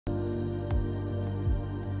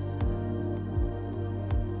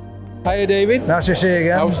Hiya, David. Nice to see you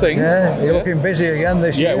again. How's things? Yeah, you're looking busy again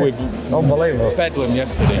this year. Yeah, we've unbelievable. Bedlam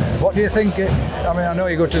yesterday. What do you think? I mean, I know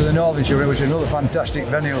you go to the Northern Show, which is another fantastic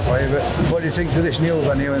venue for you, but what do you think of this new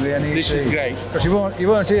venue in the NEC? This is great. Because you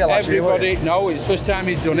weren't here last year, were you? No, it's the first time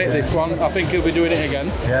he's done it, this one. I think he'll be doing it again.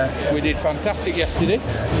 Yeah. We did fantastic yesterday.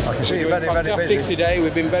 I can see you're very busy. Fantastic today,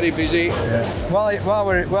 we've been very busy. Yeah.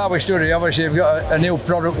 While we're stood here, obviously you've got a new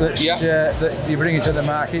product that's, that you're bringing to the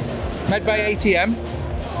market. Made by ATN.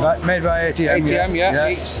 Made by ATN, yeah.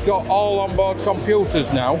 It's got all onboard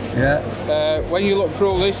computers now. Yeah. When you look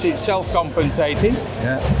through this, it's self-compensating.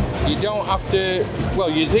 Yeah. You don't have to, well,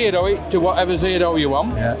 you zero it to whatever zero you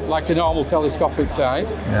want, like a normal telescopic sight.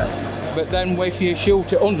 Yeah. But then if you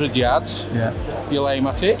shoot at 100 yards, you'll aim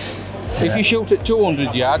at it. If you shoot at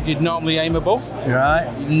 200 yards, you'd normally aim above.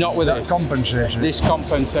 Right. Not with this. Compensation. This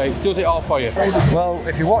compensates. Does it all for you. Well,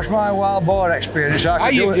 if you watch my wild boar experience,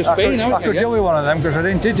 I could do with one of them because I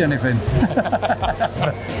didn't hit anything.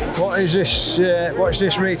 What is this? What's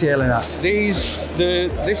this retailing at? This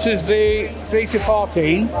is the 3 to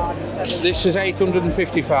 14. This is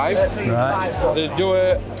 855. Right. They do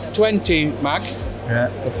a 20 mag. Yeah.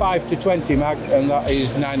 A 5 to 20 mag, and that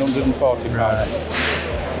is 945. Right.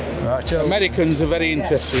 Right, so Americans are very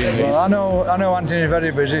interested in this. Well, I know Anthony's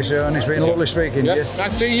very busy, so and it's been lovely speaking to you. Nice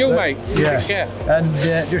to see you, mate. Yeah. Take care.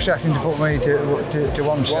 And just asking to put me to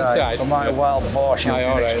one side for my wild boar shooting. Aye,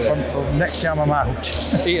 all right, for next time I'm out.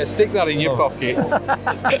 Here, stick that in your pocket.